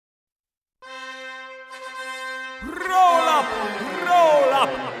Roll up,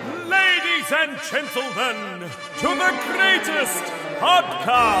 ladies and gentlemen, to the greatest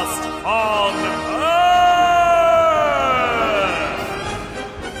podcast on earth.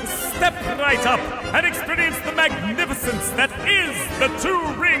 Step right up and experience the magnificence that is the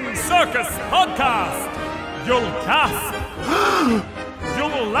Two Ring Circus podcast. You'll gasp,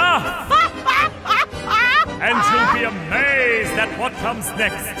 you'll laugh, and you'll be amazed at what comes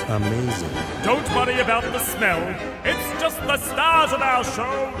next. Amazing. Don't worry about the smell. It's just the stars of our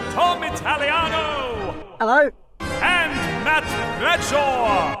show, Tom Italiano Hello. and Matt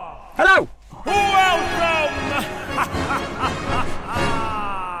Bradshaw. Hello. Welcome!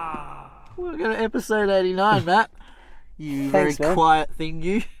 We're going to episode 89, Matt. You Thanks, very man. quiet thing,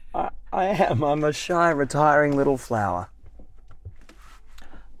 you. I am. I'm a shy, retiring little flower.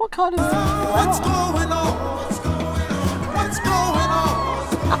 What kind of... What's going on? What's going on? What's going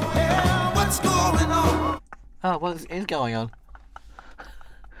on? Yeah, what's going on? Oh, what is going on?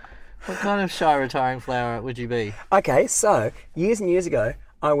 What kind of shy retiring flower would you be? Okay, so years and years ago,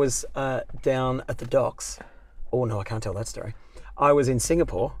 I was down at the docks. Oh no, I can't tell that story. I was in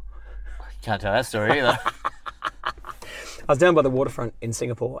Singapore. Can't tell that story either. I was down by the waterfront in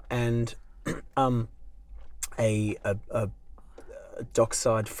Singapore, and a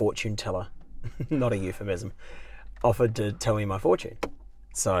dockside fortune teller, not a euphemism, offered to tell me my fortune.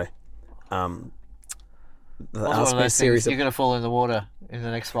 So, What's one asked of me a those series things of you're going to fall in the water in the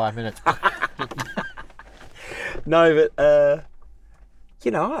next 5 minutes? No, but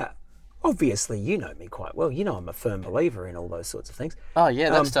obviously you know me quite well. You know I'm a firm believer in all those sorts of things. Oh, yeah,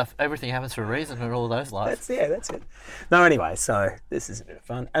 that stuff. Everything happens for a reason and all those lives. That's it. No, anyway, so this is a bit of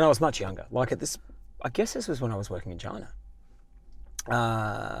fun, and I was much younger. Like I guess this was when I was working in China.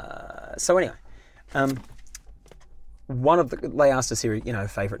 So anyway, they asked a series,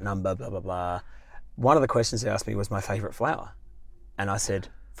 favorite number, blah blah blah. One of the questions they asked me was my favorite flower, and I said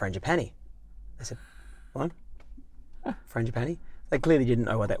frangipani. They said, "What? Frangipani?" They clearly didn't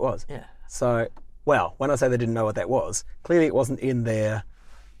know what that was. Yeah. So, well, when I say they didn't know what that was, clearly it wasn't in their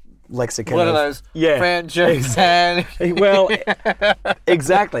lexicon. One of those yeah, Fran well,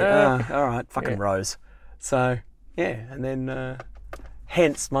 exactly. All right, fucking Rose. So, yeah, and then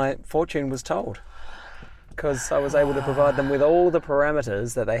hence my fortune was told, because I was able to provide them with all the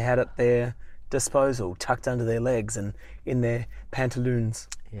parameters that they had at their disposal, tucked under their legs and in their pantaloons.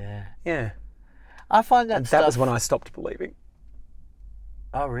 Yeah. Yeah, I find that and stuff... that was when I stopped believing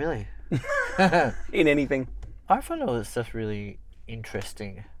Oh, really? in anything. I find all this stuff really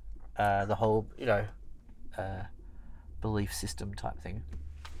interesting. The whole, belief system type thing.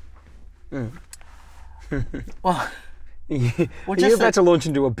 Well, You're about to launch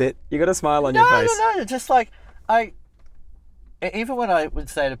into a bit. You got a smile on your face. No. Just like, even when I would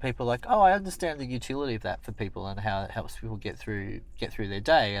say to people like, oh, I understand the utility of that for people and how it helps people get through their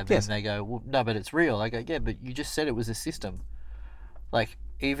day. And then Yes. they go, well, no, but it's real. I go, yeah, but you just said it was a system. Like,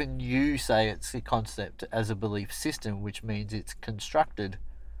 even you say it's a concept as a belief system, which means it's constructed.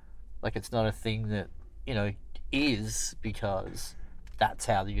 Like, it's not a thing that, is because that's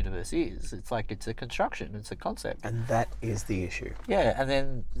how the universe is. It's like, it's a construction, it's a concept. And that is the issue. Yeah, and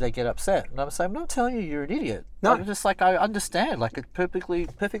then they get upset. And I'm saying, I'm not telling you you're an idiot. No. I'm just like, I understand. Like, it's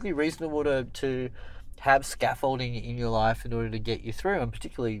perfectly reasonable to have scaffolding in your life in order to get you through, and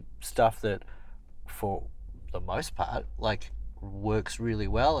particularly stuff that, for the most part, like, works really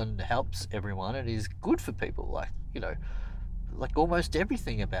well and helps everyone and is good for people. Like almost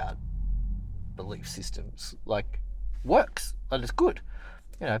everything about belief systems, like, works and it's good.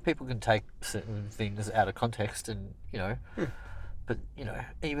 People can take certain things out of context and, but,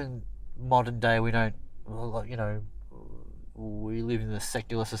 even modern day, we don't, we live in a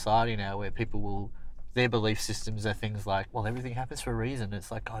secular society now where their belief systems are things like, well, everything happens for a reason.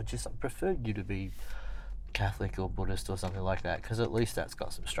 It's like, I prefer you to be Catholic or Buddhist or something like that, because at least that's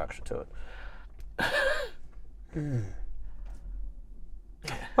got some structure to it.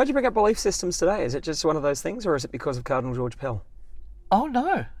 Why'd you bring up belief systems today? Is it just one of those things, or is it because of Cardinal George Pell? Oh,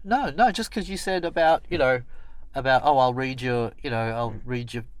 no, just because you said about, I'll read your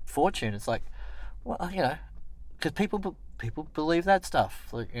fortune. It's like, well, because people believe that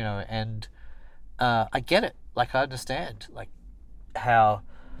stuff, and I get it. Like, I understand, like, how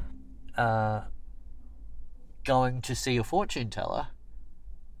going to see a fortune teller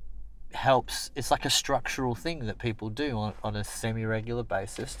helps. It's like a structural thing that people do on a semi-regular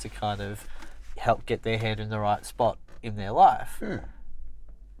basis to kind of help get their head in the right spot in their life.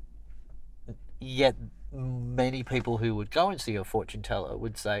 Yet many people who would go and see a fortune teller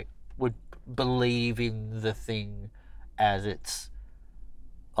would believe in the thing as its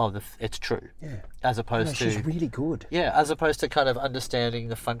it's true. Yeah. As opposed No, to she's really good. yeah, as opposed to kind of understanding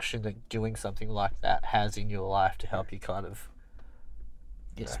the function that doing something like that has in your life to help you kind of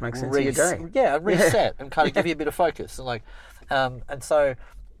Just make sense of your day. Yeah, reset and kind of give you a bit of focus and and so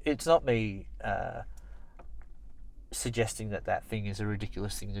it's not me suggesting that thing is a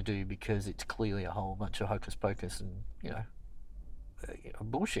ridiculous thing to do because it's clearly a whole bunch of hocus pocus and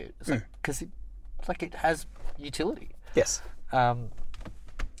bullshit. It's like because it has utility. Yes.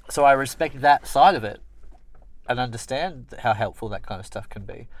 So I respect that side of it and understand how helpful that kind of stuff can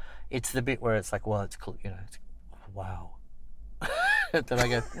be. It's the bit where it's like, well, it's cool, it's, wow. Then I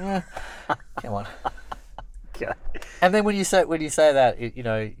go, come on. Okay. And then when you say that,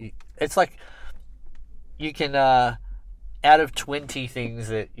 it's like you can out of 20 things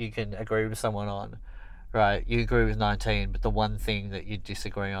that you can agree with someone on, right? You agree with 19, but the one thing that you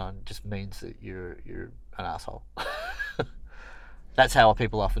disagree on just means that you're an asshole. That's how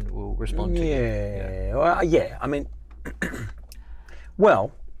people often will respond to you. Yeah. Well, yeah. I mean,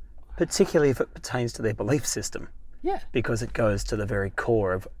 well, particularly if it pertains to their belief system, Yeah. because it goes to the very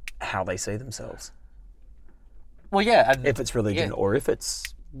core of how they see themselves. Well, yeah. And If it's religion yeah. or if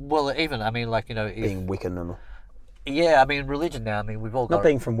it's Well, even I mean, being Wiccan and yeah. I mean, religion now. I mean, we've all not got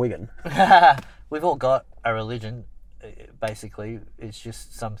being from Wigan. we've all got a religion. Basically, it's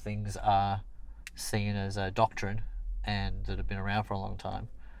just some things are seen as a doctrine and that have been around for a long time.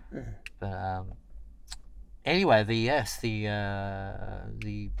 But anyway, the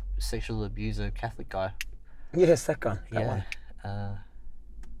sexual abuser Catholic guy. Yes, that guy. That Yeah. one.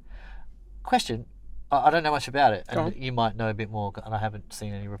 Question. I don't know much about it, Go on. and you might know a bit more, and I haven't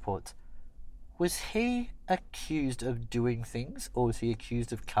seen any reports. Was he accused of doing things, or was he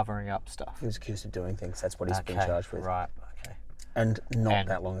accused of covering up stuff? He was accused of doing things. That's what he's been Okay, charged with. Right. Okay. And not And-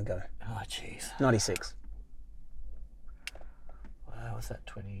 that long ago. Oh, jeez. 96. Wow, was that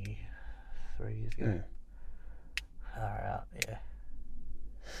 23 years ago? Far out. Yeah.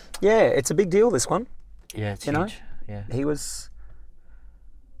 Yeah, it's a big deal, this one. Yeah, it's You know? huge. Yeah. He was...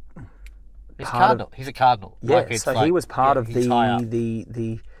 He's part of- cardinal. He's a cardinal. Yeah, Like, it's so like- he was part yeah, of he's high up.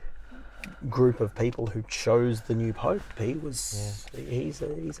 the group of people who chose the new pope. He was he's a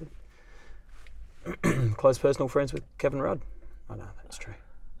close personal friends with Kevin Rudd. I know that's true.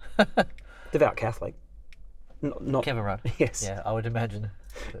 Devout Catholic. Not Kevin Rudd. Yes. Yeah, I would imagine.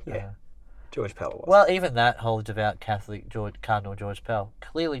 But, Yeah. George Pell was. well, even that whole devout Catholic Cardinal George Pell,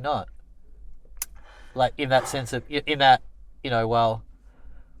 clearly not. Like in that sense of well,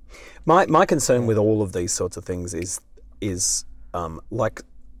 My concern with all of these sorts of things is like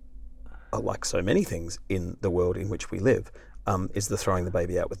so many things in the world in which we live, is the throwing the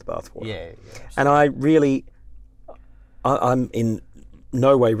baby out with the bathwater. yeah. And I'm in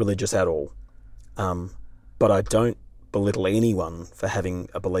no way religious at all, but I don't belittle anyone for having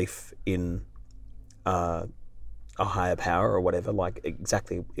a belief in a higher power or whatever, like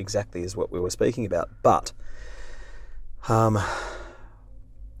exactly is what we were speaking about. But I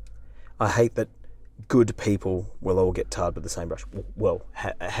hate that good people will all get tarred with the same brush. Well,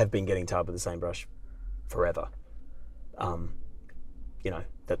 have been getting tarred with the same brush forever.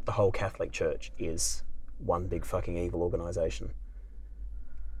 That the whole Catholic Church is one big fucking evil organisation.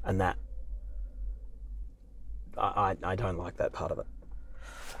 And that, I don't like that part of it.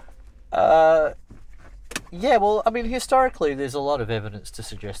 Yeah, well, I mean, historically, there's a lot of evidence to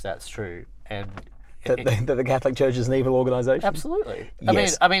suggest that's true, and That the Catholic Church is an evil organisation? absolutely.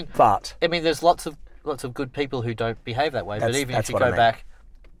 Yes, I mean, but there's lots of good people who don't behave that way. But even if that's you what I go mean.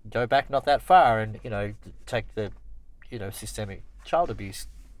 back not that far, and take the systemic child abuse,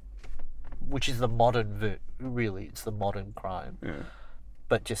 which is the modern really, it's the modern crime,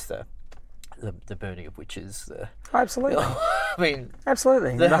 but just the burning of witches. absolutely, I mean,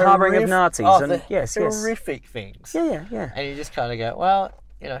 absolutely, the harbouring of Nazis, and the yes, horrific things. yeah. And you just kind of go, well,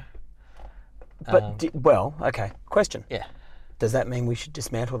 But okay. Question: yeah. does that mean we should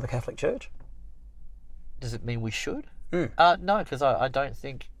dismantle the Catholic Church? Does it mean we should? Mm. No, because I don't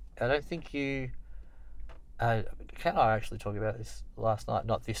think you. Ken and I actually talked about this last night,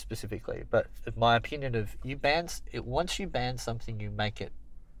 not this specifically, but my opinion of once you ban something, you make it.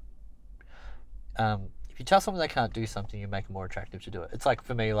 If you tell someone they can't do something, you make it more attractive to do it. It's like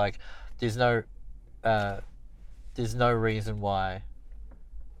for me, like there's no reason why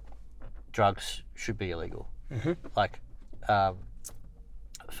drugs should be illegal. Mm-hmm. Like,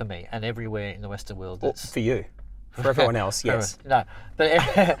 for me, and everywhere in the Western world, Well, that's for you, for everyone else, yes. no,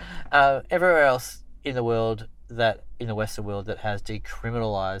 but everywhere else in the world in the Western world that has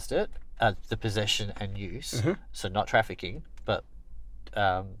decriminalised it, the possession and use, Mm-hmm. so not trafficking, but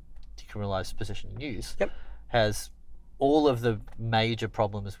decriminalised possession and use, Yep. has all of the major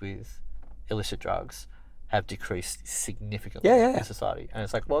problems with illicit drugs have decreased significantly Yeah. in society. And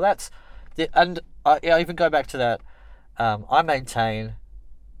it's like, well, and I even go back to that. I maintain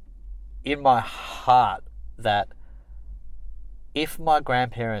in my heart that if my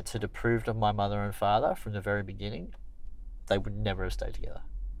grandparents had approved of my mother and father from the very beginning, they would never have stayed together.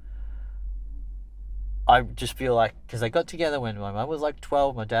 I just feel like, because they got together when my mum was like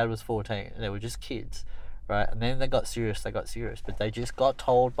 12, my dad was 14, and they were just kids, right? And then they got serious, but they just got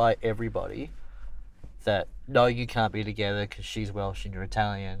told by everybody that, no, you can't be together because she's Welsh and you're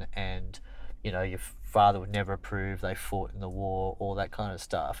Italian, and, you know, your father would never approve, they fought in the war, all that kind of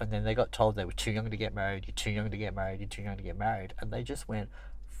stuff. And then they got told they were too young to get married, you're too young to get married, you're too young to get married. And they just went,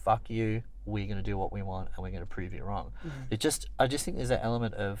 fuck you, we're going to do what we want and we're going to prove you wrong. I just think there's that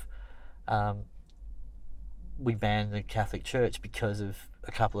element of, we banned the Catholic Church because of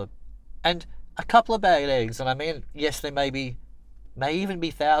a couple of bad eggs. And I mean, yes, there may even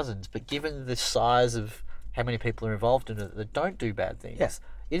be thousands, but given the size of how many people are involved in it that don't do bad things, Yeah.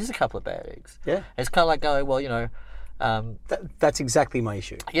 it is a couple of bad eggs. Yeah. It's kind of like going, well, you know, That's exactly my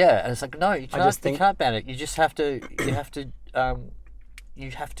issue. yeah, and it's like, no, you can't, just think- you can't ban it. You just have to,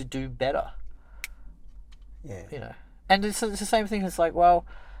 you have to do better. Yeah. You know, and it's the same thing. It's like, well,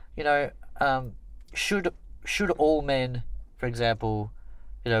 you know, should all men, for example,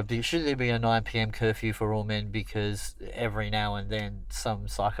 you know, should there be a 9 p.m. curfew for all men because every now and then some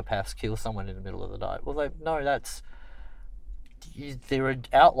psychopaths kill someone in the middle of the night? Well, no, there are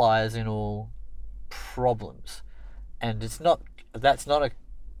outliers in all problems, and that's not a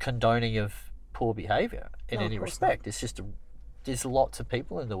condoning of poor behaviour in No, of any course respect. It's just there's lots of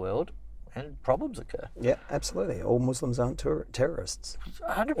people in the world, and problems occur. Yeah, absolutely. All Muslims aren't terrorists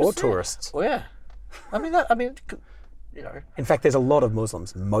 100%. or tourists. Well, yeah. You know, In fact, there's a lot of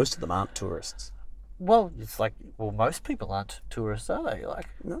Muslims. Most of them aren't tourists. well, it's like, well, most people aren't tourists, are they? Like,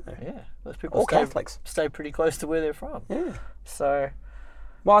 No. yeah, most people Or Catholics. stay pretty close to where they're from. Yeah. So,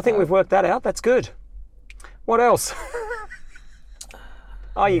 Well, I think we've worked that out. That's good. What else?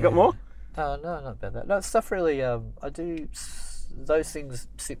 Oh, you got more? no, not about that. No, stuff really. Those things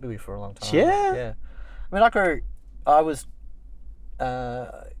sit with me for a long time. Yeah? Yeah. I mean,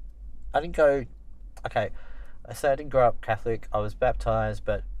 I didn't go. Okay, I say I didn't grow up Catholic. I was baptized,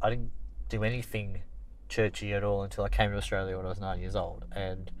 but I didn't do anything churchy at all until I came to Australia when I was 9 years old,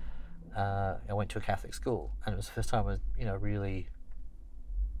 and I went to a Catholic school, and it was the first time I was, really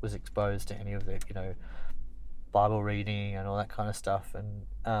was exposed to any of the, Bible reading and all that kind of stuff, and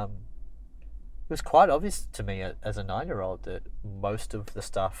it was quite obvious to me as a 9-year-old that most of the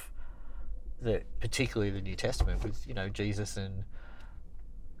stuff that, particularly the New Testament, with Jesus and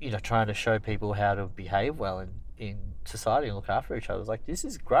trying to show people how to behave well in society and look after each other, I was like, this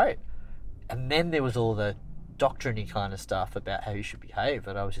is great. And then there was all the doctrine-y kind of stuff about how you should behave,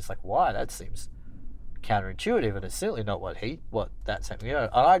 and I was just like, why? That seems counterintuitive, and it's certainly not what that's happening. And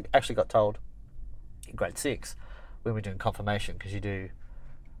I actually got told in grade 6 when we were doing confirmation, because you do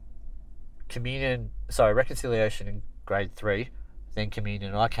reconciliation in grade 3, then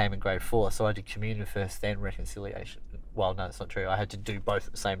communion, and I came in grade 4, so I did communion first, then reconciliation. Well, no, that's not true. I had to do both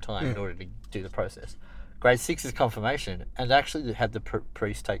at the same time in order to do the process. Grade 6 is confirmation, and actually had the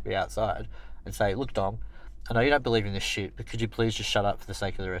priest take me outside and say, look, Dom, I know you don't believe in this shit, but could you please just shut up for the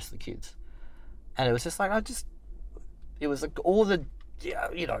sake of the rest of the kids? And it was just like, it was like all the,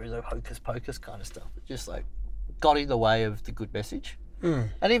 the hocus pocus kind of stuff. It just like got in the way of the good message. And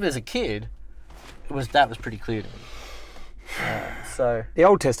even as a kid, that was pretty clear to me. So The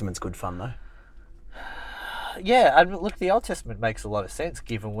Old Testament's good fun, though. yeah, and look, the Old Testament makes a lot of sense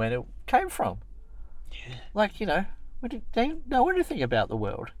given when it came from. Yeah. Like, they know anything about the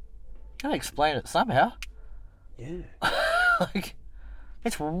world. Gotta explain it somehow. Yeah. Like,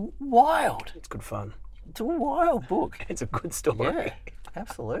 it's wild. It's good fun. It's a wild book. It's a good story. Yeah,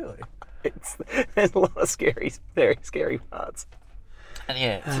 absolutely. There's a lot of very scary parts. And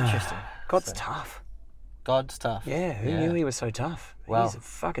yeah, it's interesting. God's So, tough. God's tough. Yeah, who knew he was so tough? Wow. He's a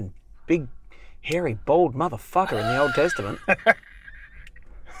fucking big, hairy, bald motherfucker in the Old Testament.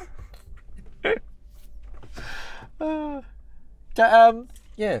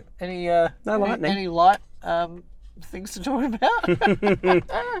 Yeah. Any No lightning. Any light things to talk about?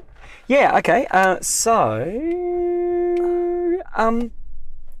 Yeah, okay.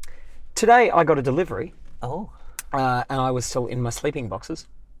 Today I got a delivery, Oh, and I was still in my sleeping boxes.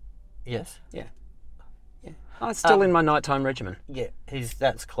 yes. Yeah. I was still in my nighttime regimen. Yeah,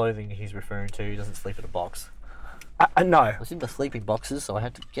 that's clothing he's referring to. He doesn't sleep in a box. No. I was in the sleeping boxes, so I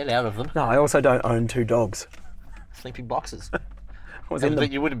had to get out of them. No, I also don't own 2 dogs. Sleeping boxes. I was in But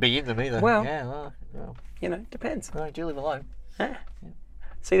them. you wouldn't be in them either. Well, yeah, well, Well, You know, depends. I do live alone. Yeah.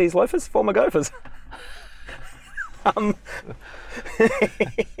 See these loafers? Former gophers.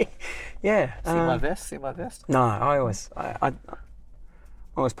 Yeah. See my vest? See my vest? No, I always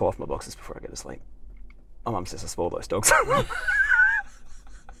pull off my boxes before I go to sleep. My mum says I spoil those dogs.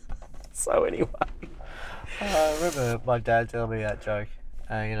 So anyway. I remember my dad telling me that joke.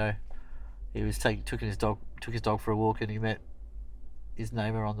 You know, he was took his dog for a walk, and he met his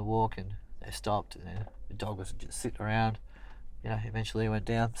neighbour on the walk, and they stopped, and then the dog was just sitting around. You know, eventually he went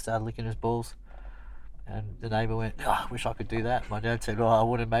down, started licking his balls, and the neighbour went, "Oh, I wish I could do that." My dad said, "Oh, I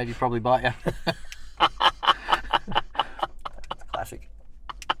would have made you probably bite you." Classic.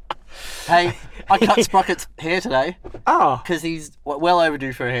 Hey, I cut Sprocket's hair today Oh, because he's well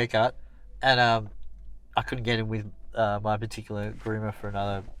overdue for a haircut, and I couldn't get him with my particular groomer for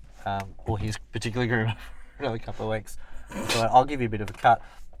another, or his particular groomer for another couple of weeks. So I'll give you a bit of a cut,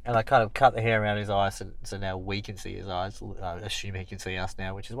 and I kind of cut the hair around his eyes, so now we can see his eyes. I assume he can see us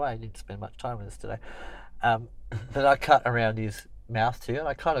now, which is why I didn't spend much time with us today. But I cut around his mouth too, and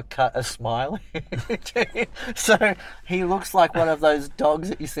I kind of cut a smile. So he looks like one of those dogs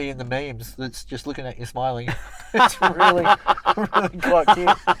that you see in the memes that's just looking at you smiling. It's really, really quite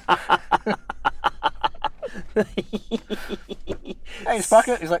cute. Hey,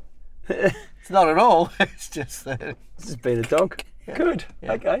 Sprocket. He's like, it's not at all. It's just that. this has been a dog. Good.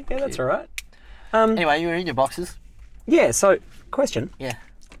 Yeah. Okay. Yeah, that's all right. Anyway, you were in your boxes. Yeah. So, question: Yeah.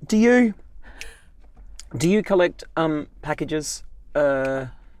 Do you collect packages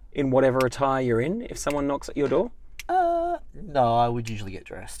in whatever attire you're in if someone knocks at your door? No, I would usually get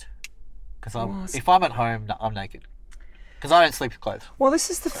dressed. Because Oh, if I'm at home, I'm naked. Because I don't sleep with clothes. Well, this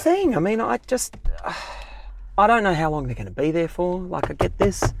is the thing. I mean, I don't know how long they're going to be there for. Like, I get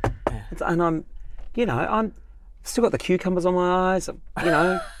this, and I'm still got the cucumbers on my eyes.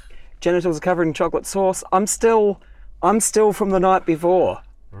 Genitals are covered in chocolate sauce. I'm still from the night before.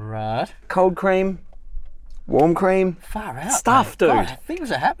 Right. Cold cream, warm cream, Far out. Stuff, mate. dude. God,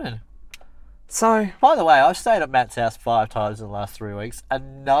 things are happening. So, By the way, I've stayed at Matt's house 5 times in the last 3 weeks,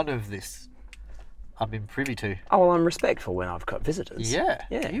 and none of this I've been privy to. oh well, I'm respectful when I've got visitors. Yeah.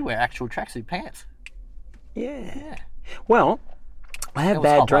 Yeah. You wear actual tracksuit pants. Yeah. Yeah. Well, I It have was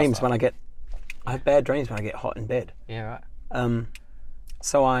bad hot dreams last when I get hot in bed. Yeah, right.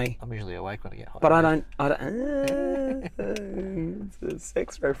 So I, I'm usually awake when I get hot. but I don't. It's a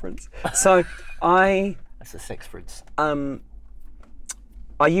sex reference. So That's a sex fruits. I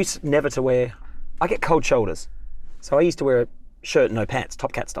used never to wear. I get cold shoulders, so I used to wear a shirt, no pants,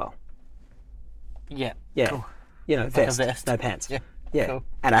 Top Cat style. Yeah. Yeah, Cool. vest, vest. no pants. Yeah. Yeah, Cool.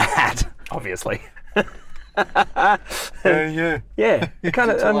 and a hat, obviously. Yeah. Yeah, kind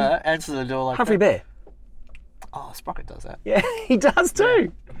of Answer the door like Humphrey that. Bear. Oh, Sprocket does that. Yeah, he does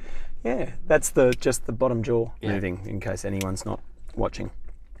too. Yeah, that's just the bottom jaw Yeah. moving. In case anyone's not watching,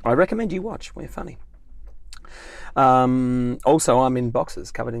 I recommend you watch. We're funny. Also, I'm in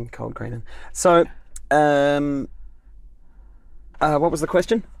boxes covered in cold cream. So, what was the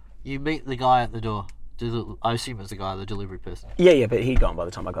question? You meet the guy at the door. I assume it's the guy, the delivery person. Yeah, but he'd gone by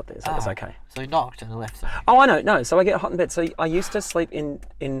the time I got there, so it was okay. So he knocked and left. Something. Oh, I know. No, so I get hot in bed. So I used to sleep in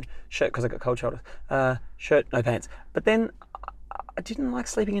shirt because I got cold shoulders. Shirt, no pants. But then I didn't like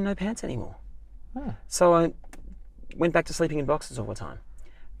sleeping in no pants anymore. So I went back to sleeping in boxes all the time.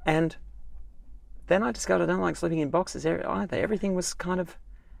 And then I discovered I don't like sleeping in boxes either. Everything was kind of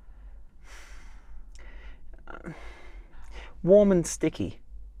warm and sticky.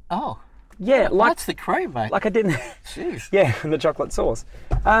 Oh. Yeah, like That's the cream, mate. I didn't. Jeez. Yeah, and the chocolate sauce.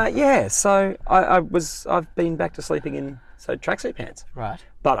 Yeah, so I've been back to sleeping in tracksuit pants. Right.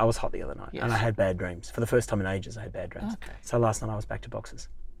 But I was hot the other night, and I Yes. had bad dreams. For the first time in ages, I had bad dreams. Okay. So last night I was back to boxes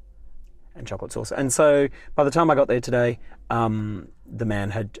and chocolate sauce. And so by the time I got there today, the man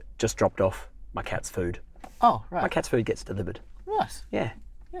had just dropped off my cat's food. Oh, My right. cat's food gets delivered. Nice. Yeah.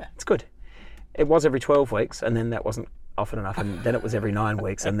 Yeah. It's good. It was every 12 weeks, and then that wasn't often enough, and then it was every 9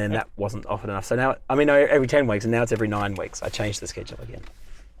 weeks, and then that wasn't often enough. So now, every 10 weeks, and now it's every 9 weeks. I changed the schedule again.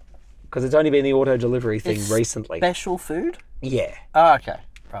 Because it's only been the auto delivery thing It's recently. Special food? Yeah. Oh, okay.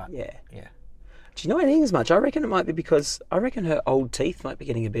 Right. Yeah. Yeah. Do you know anything as much? I reckon it might be because her old teeth might be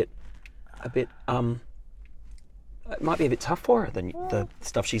getting a bit, it might be a bit tough for her than the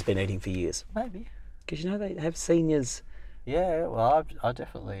stuff she's been eating for years. Maybe. Because they have seniors. Yeah, well, I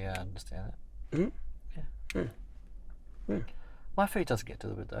definitely understand that. Mm-hmm. Yeah. My food doesn't get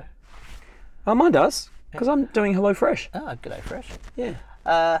delivered, though. Oh, mine does. Because I'm doing HelloFresh. Ah, g'day, Fresh. Yeah.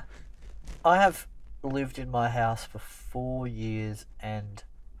 I have lived in my house for 4 years and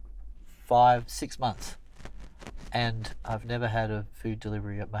 6 months, and I've never had a food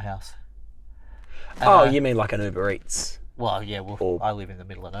delivery at my house. Oh, you mean like an Uber Eats? Well, yeah. Well, I live in the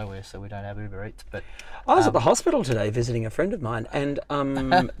middle of nowhere, so we don't have Uber Eats. But I was at the hospital today visiting a friend of mine, and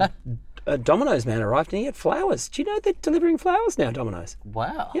a Domino's man arrived and he had flowers. Do you know they're delivering flowers now, Domino's?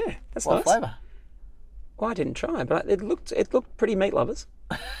 wow. Yeah, that's What nice. flavour? Well, I didn't try, but it looked pretty meat lovers.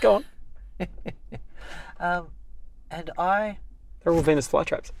 Go on. And I. They're all Venus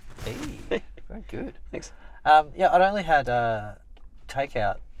flytraps. Hey, very good. Thanks. Yeah, I'd only had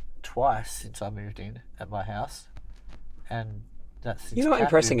takeout twice since I moved in at my house, and that's since You're not Kat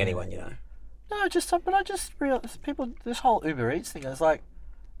impressing moved in. anyone, you know. No, but I just realized people. This whole Uber Eats thing. I was like,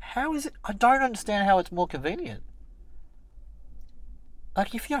 how is it? I don't understand how it's more convenient.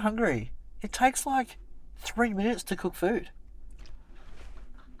 Like, if you're hungry, it takes like 3 minutes to cook food.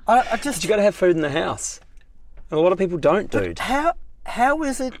 I just. But you got to have food in the house, and a lot of people don't, dude. How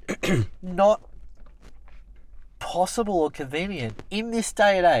is it not possible or convenient in this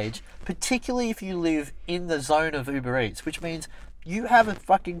day and age, particularly if you live in the zone of Uber Eats, which means you have a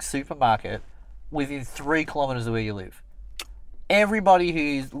fucking supermarket within 3 kilometres of where you live. Everybody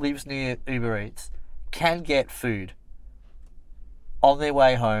who lives near Uber Eats can get food on their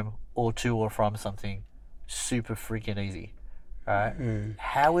way home or to or from something super freaking easy. Right?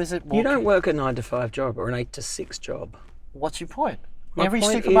 How is it more You don't work a 9 to 5 job or an 8 to 6 job. What's your point? My Every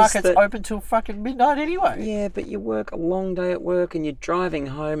point is supermarket's that- open till fucking midnight anyway. Yeah, but you work a long day at work and you're driving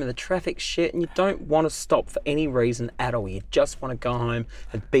home and the traffic's shit and you don't want to stop for any reason at all. You just want to go home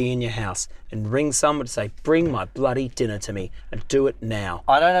and be in your house and ring someone to say, bring my bloody dinner to me and do it now.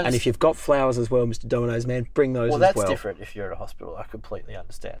 I don't And understand. if you've got flowers as well, Mr. Domino's man, bring those Well, as that's well. different if you're at a hospital. I completely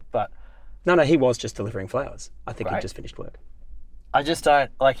understand. But No, he was just delivering flowers. I think Right. he just finished work. I just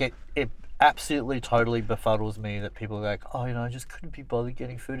don't like it. It absolutely totally befuddles me that people are like, oh, I just couldn't be bothered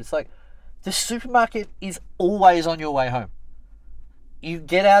getting food. It's like the supermarket is always on your way home. You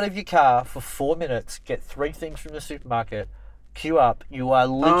get out of your car for 4 minutes, get 3 things from the supermarket, queue up. You are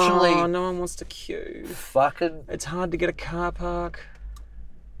literally Oh, no one wants to queue. fucking. It's hard to get a car park.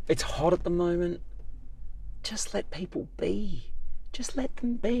 It's hot at the moment. Just let people be. Just let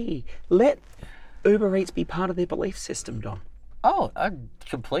them be. Let Uber Eats be part of their belief system, Dom. Oh, I'm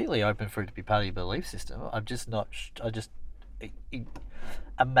completely open for it to be part of your belief system. I'm just not. It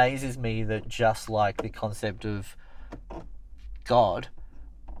amazes me that just like the concept of God,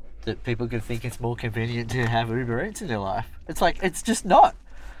 that people can think it's more convenient to have Uber Eats in their life. It's like it's just not.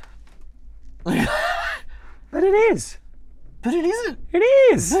 But it is. But it isn't. It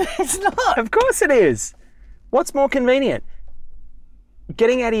is. It's not. Of course it is. What's more convenient?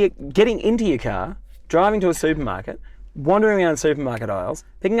 Getting into your car, driving to a supermarket, wandering around supermarket aisles,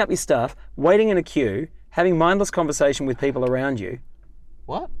 picking up your stuff, waiting in a queue, having mindless conversation with people around you.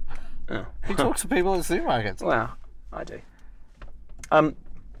 What? Oh. Who talks to people in supermarkets? Well, I do.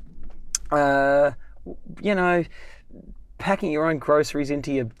 Packing your own groceries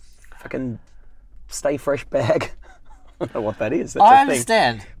into your fucking Stay Fresh bag. I don't know what that is. That's I a thing.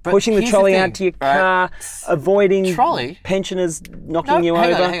 understand. But Pushing the here's trolley thing, out to your right? car, avoiding Trolley? pensioners knocking No, you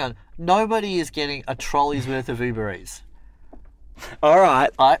hang over. on, hang on. Nobody is getting a trolley's worth of Uber Eats. All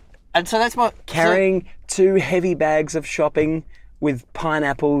right, Right? And so that's my carrying 2 heavy bags of shopping with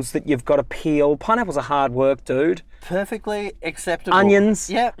pineapples that you've got to peel. Pineapples are hard work, dude. perfectly acceptable. Onions.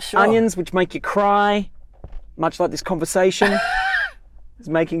 Yeah, sure. Onions, which make you cry, much like this conversation is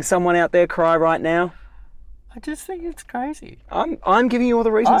making someone out there cry right now. I just think it's crazy. I'm giving you all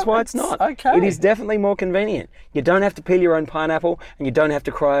the reasons why it's not. okay. It is definitely more convenient. You don't have to peel your own pineapple and you don't have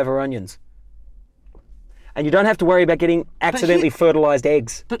to cry over onions. And you don't have to worry about getting accidentally fertilised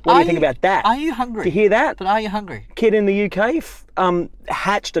eggs. But What do are you think about that? Are you hungry? Do you hear that? But are you hungry? Kid in the UK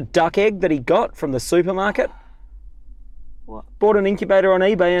hatched a duck egg that he got from the supermarket. What? Bought an incubator on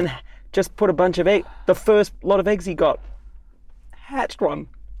eBay and just put a bunch of eggs. The first lot of eggs he got, hatched one.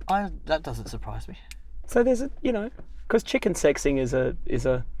 That doesn't surprise me. So there's because chicken sexing is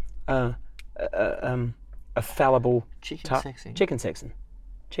a fallible Chicken sexing? Chicken sexing.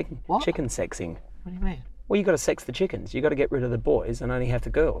 What? Chicken sexing. What do you mean? Well, you got to sex the chickens. You got to get rid of the boys and only have the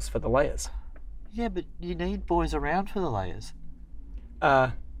girls for the layers. Yeah, but you need boys around for the layers.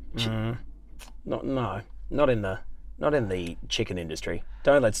 Not in the chicken industry.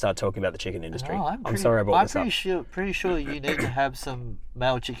 Don't let's start talking about the chicken industry. No, I'm sorry I brought this up. Pretty sure you need to have some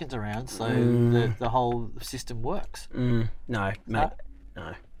male chickens around so the whole system works. No, mate,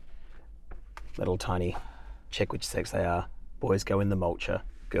 no. Little tiny, check which sex they are. Boys go in the mulcher.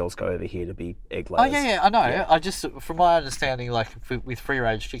 Girls go over here to be egg Oh layers. yeah, I know. Yeah. I just, from my understanding, like with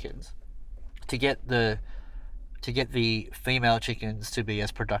free-range chickens, to get the female chickens to be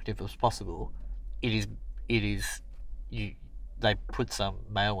as productive as possible, they put some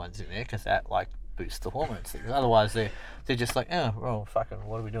male ones in there because that like boost the hormones. Otherwise, they're just like, oh, well, fucking,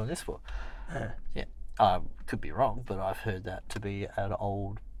 what are we doing this for? Yeah, could be wrong, but I've heard that to be an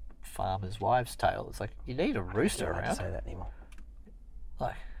old farmer's wives' tale. It's like you need a rooster I don't around. say that anymore.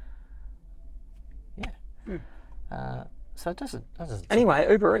 Like, yeah. So it doesn't. Anyway,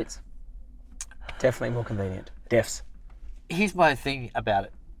 Uber Eats. Definitely more convenient. Defs. Here's my thing about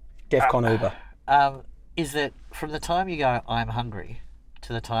it. Defcon Uber. Is that from the time you go, I'm hungry,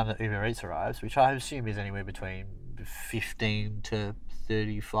 to the time that Uber Eats arrives, which I assume is anywhere between 15 to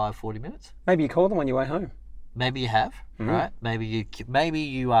 35, 40 minutes. Maybe you call them on your way home. Maybe you have, right? Maybe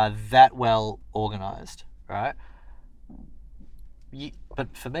you are that well organised, right?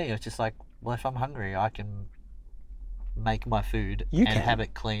 But for me, it's just like, well, if I'm hungry, I can make my food You and can. have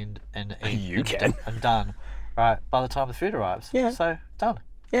it cleaned and eat You can. and done, right? By the time the food arrives, Yeah. So done.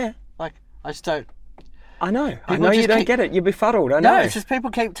 Yeah. Like I just don't. I know. I People know you just don't keep- get it. You're befuddled. I know. No, it's just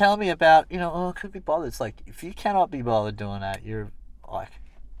people keep telling me about, oh, I couldn't be bothered. It's like, if you cannot be bothered doing that, you're like,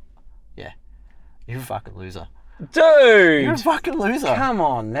 yeah, you're a fucking loser. You're a Dude! fucking loser. Come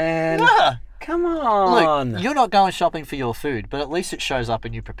on, man. Yeah. Come on. Look, you're not going shopping for your food, but at least it shows up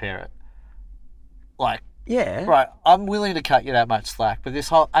and you prepare it. Like, Yeah. right, I'm willing to cut you that much slack, but this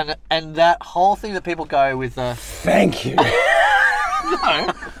whole, and that whole thing that people go with the, Thank you.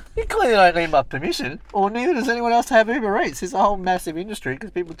 no, you clearly don't need my permission, or neither does anyone else to have Uber Eats. It's a whole massive industry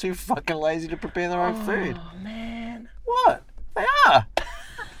because people are too fucking lazy to prepare their own food. Oh, man. What? They are.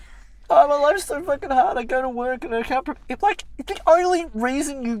 Oh, my life's so fucking hard. I go to work and I can't. If the only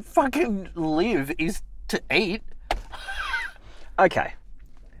reason you fucking live is to eat. Okay.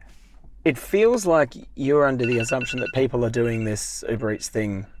 It feels like you're under the assumption that people are doing this Uber Eats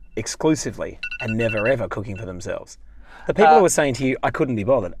thing exclusively and never ever cooking for themselves. The people who are saying to you, I couldn't be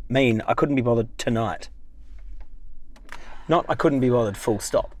bothered, mean I couldn't be bothered tonight. Not I couldn't be bothered full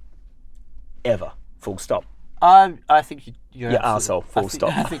stop. Ever. Full stop. I think you're You absolutely- arsehole, full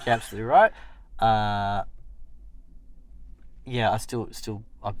stop. I think you're absolutely right. Yeah, I've still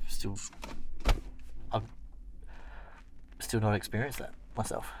not experienced that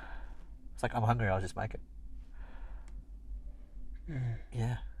myself. It's like, I'm hungry, I'll just make it.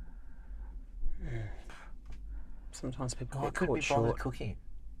 Yeah. Sometimes people I get couldn't caught be bothered short. cooking.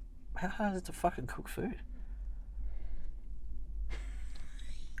 How hard is it to fucking cook food?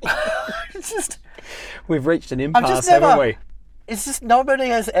 It's just... We've reached an impasse, just haven't never- we? It's just nobody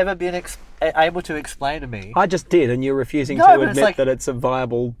has ever been able to explain to me. I just did, and you're refusing No, to but it's admit like- that it's a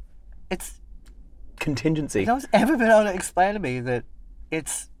viable It's contingency. no one's ever been able to explain to me that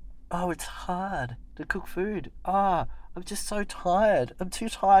it's hard to cook food. I'm just so tired. I'm too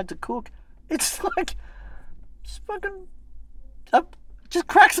tired to cook. It's like just fucking just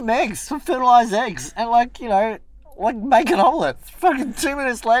crack some eggs, some fertilized eggs, and like make an omelette. Fucking 2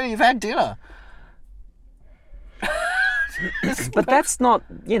 minutes later, you've had dinner. But that's not,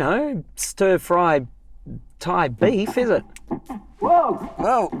 stir fry Thai beef, is it?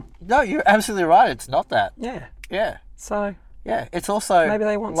 Well, no, you're absolutely right. It's not that. Yeah. Yeah, So yeah. It's also maybe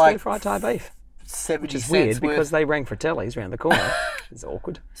they want like stir fry Thai beef. 70 Which is cents weird worth. because they rang Fratelli's around the corner. It's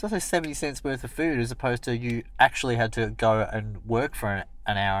awkward. It's also 70 cents worth of food as opposed to you actually had to go and work for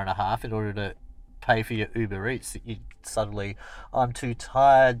an hour and a half in order to pay for your Uber Eats. You suddenly, I'm too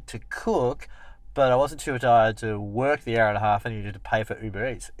tired to cook, but I wasn't too tired to work the hour and a half and you needed to pay for Uber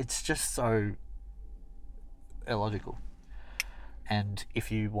Eats. It's just so illogical. And if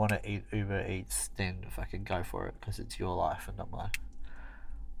you want to eat Uber Eats, then fucking go for it because it's your life and not mine.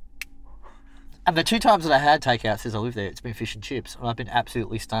 And the 2 times that I had takeout since I lived there, it's been fish and chips. And I've been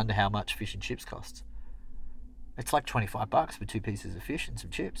absolutely stunned at how much fish and chips costs. It's like $25 for 2 pieces of fish and some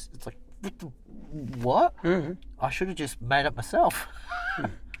chips. It's like, what? Mm-hmm. I should have just made it myself.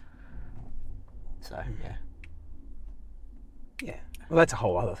 So, yeah. Yeah. Well, that's a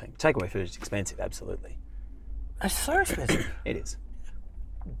whole other thing. Takeaway food is expensive, absolutely. It's so expensive. It is.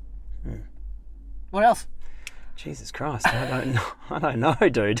 What else? Jesus Christ, I don't know. I don't know,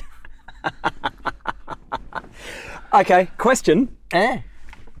 dude. Okay, question. Eh?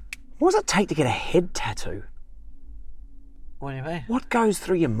 What does it take to get a head tattoo? What do you mean? What goes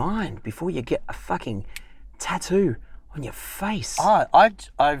through your mind before you get a fucking tattoo on your face? What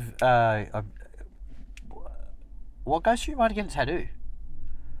goes through your mind to get a tattoo?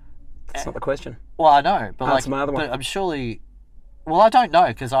 That's not the question. Well, I know, but Answer my other one. but I'm surely. Well, I don't know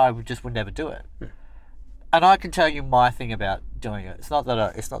because I would never do it. And I can tell you my thing about doing it. It's not that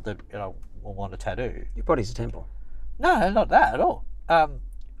I want a tattoo. Your body's a temple. No, not that at all.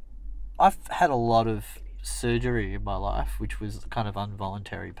 I've had a lot of surgery in my life, which was kind of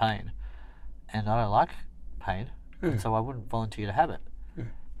involuntary pain, and I don't like pain, and so I wouldn't volunteer to have it.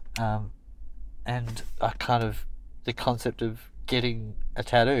 and I kind of the concept of getting a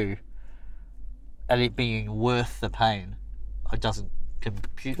tattoo and it being worth the pain, it doesn't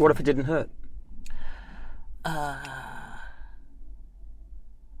compute. What if it didn't hurt? I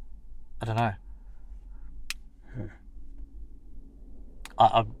don't know.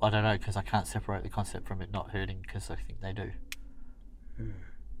 I don't know because I can't separate the concept from it not hurting because I think they do.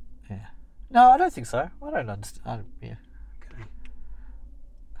 Yeah. No, I don't think so. I don't understand. Yeah. Okay.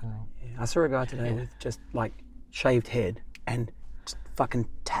 I saw a guy today with just like shaved head and just fucking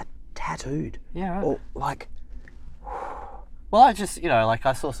tattooed. Yeah, right. Or like, Well, I just, like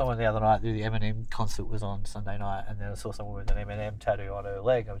I saw someone the other night, the Eminem concert was on Sunday night, and then I saw someone with an Eminem tattoo on her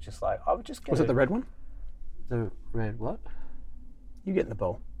leg. I was just like, I would just get was it the red one? The red what? You get in the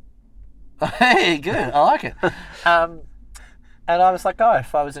ball. Hey, good. I like it. And I was like, oh,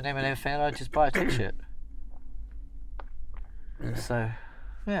 if I was an Eminem fan, I'd just buy a t-shirt. So,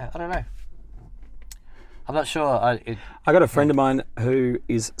 yeah, I don't know. I'm not sure. I got a friend of mine who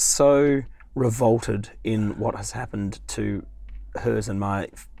is so revolted in what has happened to hers and my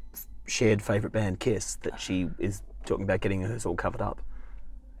shared favourite band, Kiss, that she is talking about getting hers all covered up.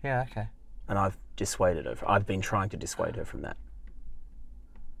 Yeah, okay. And I've dissuaded her. I've been trying to dissuade her from that.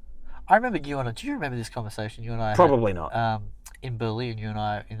 I remember do you remember this conversation you and I Probably had, not. In Berlin, you and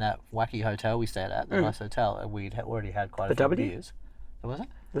I, in that wacky hotel we stayed at, the nice hotel, and we'd already had quite a The few W? beers. Was it?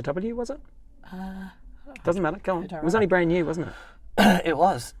 The W, was it? Doesn't matter. Go on. don't It was only brand new, wasn't it? It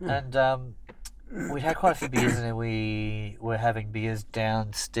was. And we'd had quite a few beers, and then we were having beers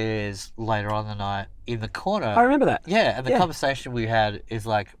downstairs later on the night in the corner. I remember that. Yeah, and the Yeah. conversation we had is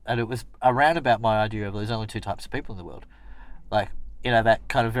like, and it was around about my idea of there's only two types of people in the world. Like, that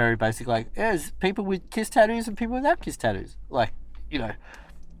kind of very basic, like, there's people with Kiss tattoos and people without Kiss tattoos. Like,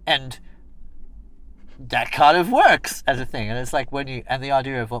 and that kind of works as a thing. And it's like and the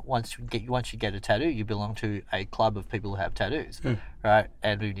idea of once you get a tattoo, you belong to a club of people who have tattoos, right?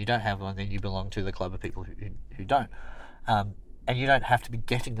 And when you don't have one, then you belong to the club of people who don't. And you don't have to be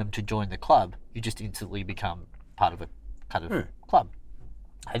getting them to join the club. You just instantly become part of a kind of club.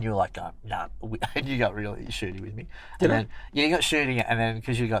 And you were like, nah, and you got really shooty with me. Did I? Then, yeah, you got shooty, and then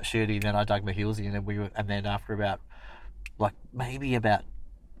because you got shooty, then I dug my heels in, and then after about, maybe about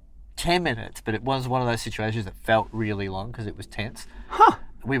 10 minutes, but it was one of those situations that felt really long because it was tense. Huh.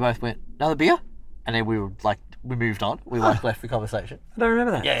 We both went, another beer? And then we were like, we moved on. We left the conversation. I don't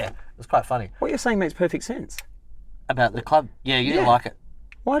remember that. Yeah. It was quite funny. What you're saying makes perfect sense. About the club. Yeah, you didn't Yeah. like it.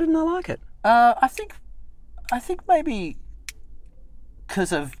 Why didn't I like it? I think maybe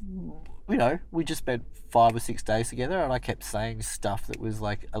because of, we just spent 5 or 6 days together, and I kept saying stuff that was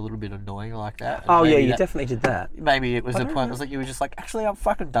like a little bit annoying like that. And Oh, yeah, maybe you that- definitely did that. Maybe it was a don't point. know. It was like you were just like, actually, I'm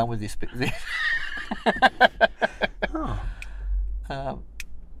fucking done with this. Oh.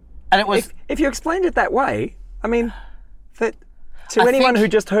 And it was. If you explained it that way, I mean, that to I anyone think- who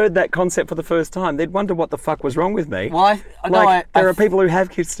just heard that concept for the first time, they'd wonder what the fuck was wrong with me. Well, There are people who have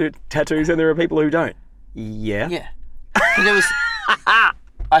kids tattoos and there are people who don't. Yeah. Yeah. But there was.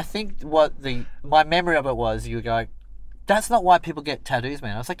 I think my memory of it was you were going, that's not why people get tattoos,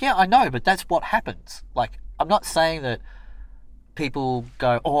 man. I was like, yeah, I know, but that's what happens. Like, I'm not saying that people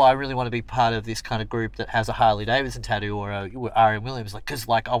go, oh, I really want to be part of this kind of group that has a Harley Davidson tattoo or a R.M. Williams, because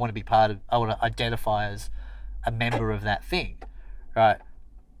I want to identify as a member of that thing, right?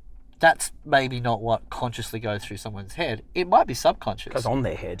 That's maybe not what consciously goes through someone's head. It might be subconscious. Goes on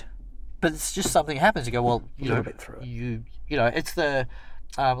their head. But it's just something that happens. You go, well, A little bit through it. it's the,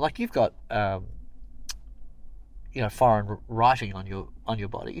 like you've got, foreign writing on your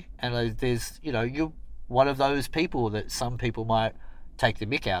body, and there's, you're one of those people that some people might take the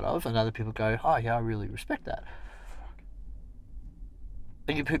mick out of, and other people go, oh yeah, I really respect that.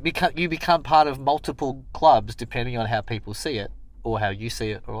 And you become part of multiple clubs depending on how people see it, or how you see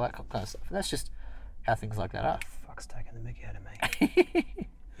it, or all that kind of stuff. And that's just how things like that are. Fuck's taking the mick out of me.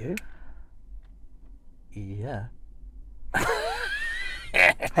 You? Yeah.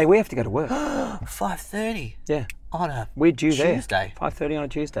 Hey, we have to go to work. 5:30 Yeah. on a We're due there. Tuesday. 5:30 on a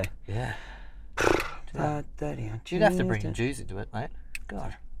Tuesday. Yeah. 5:30 on Tuesday. You'd have to bring Jews into it, mate.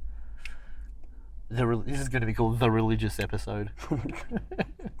 God. This is going to be called the religious episode.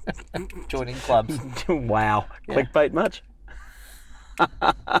 Joining clubs. Wow. Yeah. Clickbait much?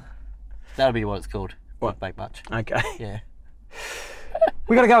 That'll be what it's called. What? Bake much. Okay. Yeah.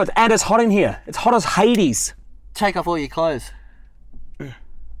 We gotta go. And it's hot in here. It's hot as Hades. Take off all your clothes.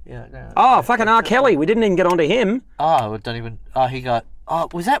 Yeah. No. Oh, fucking R. Kelly. We didn't even get onto him. Oh, don't even. Oh, he got. Oh,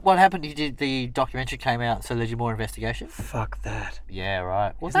 was that what happened? He did the documentary came out, so there's more investigation. Fuck that. Yeah,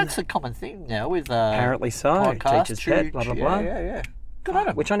 right. Well, that's a common thing now with Apparently so. podcasts, Teacher's pet, blah, blah, blah. Yeah. Good on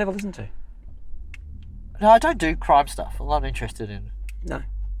him. Which I never listened to. No, I don't do crime stuff. I'm not interested in. No.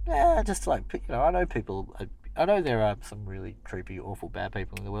 Yeah, just like I know people. I know there are some really creepy, awful, bad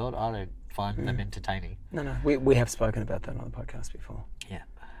people in the world. I don't find them entertaining. No. We have spoken about that on the podcast before. Yeah.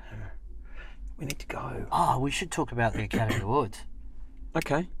 We need to go. Oh, we should talk about the Academy Awards.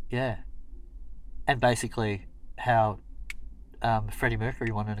 Okay. Yeah. And basically how Freddie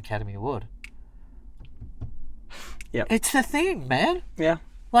Mercury won an Academy Award. Yep. It's the thing, man. Yeah.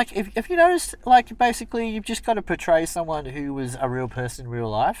 Like, if you notice, like, basically, you've just got to portray someone who was a real person in real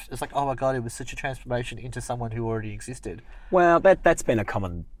life. It's like, oh my God, it was such a transformation into someone who already existed. Well, that's been a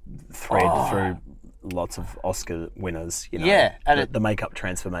common thread through lots of Oscar winners. You know, Yeah, and the makeup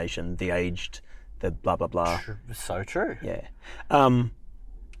transformation, the aged, the blah blah blah. So true. Yeah.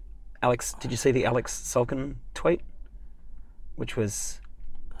 Alex, did you see the Alex Sulkin tweet? Which was,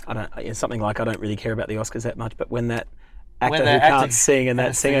 it's something like, I don't really care about the Oscars that much, but when that actor who can't sing and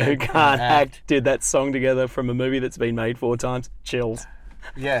that singer who can't act did that song together from a movie that's been made 4 times, chills.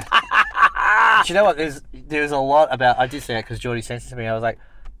 Yeah. Do you know what? There's a lot about. I did say that because Geordie sent it to me. I was like,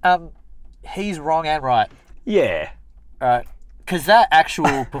 he's wrong and right. Yeah. Right. Because that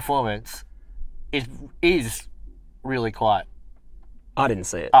actual performance is really quite. I didn't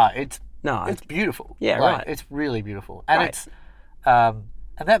see it. It's beautiful. Yeah, Like, right. It's really beautiful, and Right. it's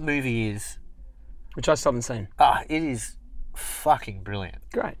and that movie is Which I still haven't seen. it is fucking brilliant.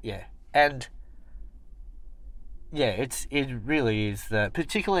 Great. Yeah, and yeah, it really is.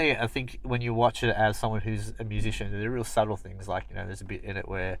 Particularly, I think when you watch it as someone who's a musician, there are real subtle things like there's a bit in it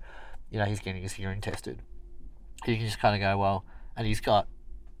where he's getting his hearing tested. You can just kind of go, well, and he's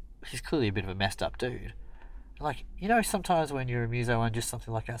clearly a bit of a messed up dude. Like, sometimes when you're a muso and just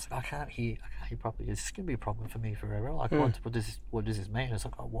something like that, it's like, I can't hear properly. Is this going to be a problem for me forever? Like, what does this mean? It's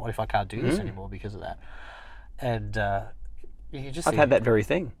like, oh, what if I can't do this anymore because of that? And you can just I've had that very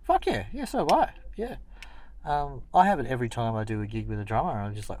thing. Fuck yeah. Yeah, so have I. Yeah. I have it every time I do a gig with a drummer.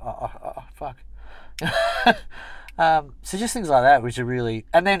 I'm just like, oh fuck. So just things like that, which are really...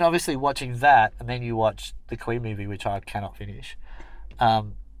 And then obviously watching that, and then you watch the Queen movie, which I cannot finish.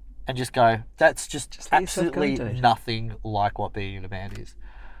 And just go, that's just let yourself go, absolutely dude. nothing like what being in a band is.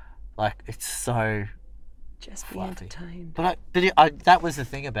 Like, it's so Just be fluffy. entertained. But that was the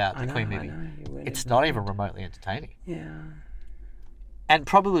thing about the Queen movie. You weren't It's not even remotely entertaining. Yeah. And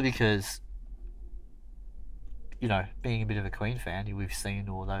probably because, being a bit of a Queen fan, we've seen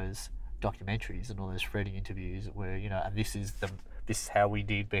all those documentaries and all those Freddie interviews where, and this is how we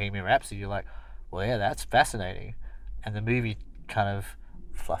did Bohemian Rhapsody. You're like, well, yeah, that's fascinating. And the movie kind of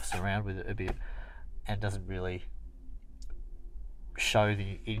fluffs around with it a bit and doesn't really show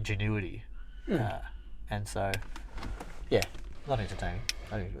the ingenuity. And so, yeah, not entertaining.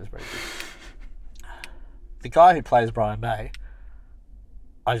 I think it was very good. The guy who plays Brian May,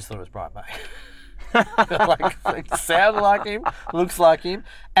 I just thought it was Brian May. Like, it sounded like him, looks like him,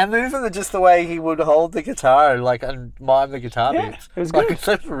 and even just the way he would hold the guitar, and mime the guitar beats. it was like, good.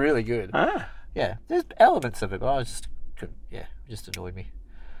 It's really good. Ah. Yeah, there's elements of it, but I just couldn't. Yeah, it just annoyed me.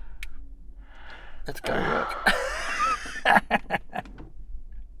 Let's go work.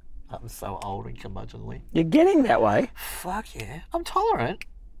 I'm so old and curmudgeonly. You're getting that way. Fuck yeah, I'm tolerant.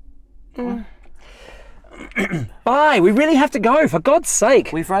 Bye. We really have to go, for God's sake.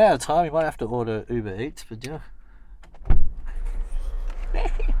 We've run out of time. We might have to order Uber Eats for dinner.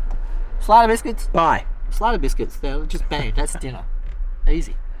 Slider biscuits. Bye. Slider biscuits. They're just bang. That's dinner.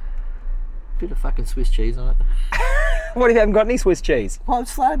 Easy. Bit of fucking Swiss cheese on it. What if you haven't got any Swiss cheese? Well,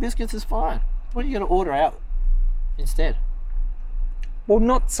 slider biscuits is fine. What are you going to order out instead? Well,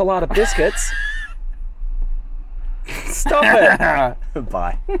 not salada biscuits. Stop it.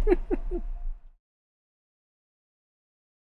 Bye.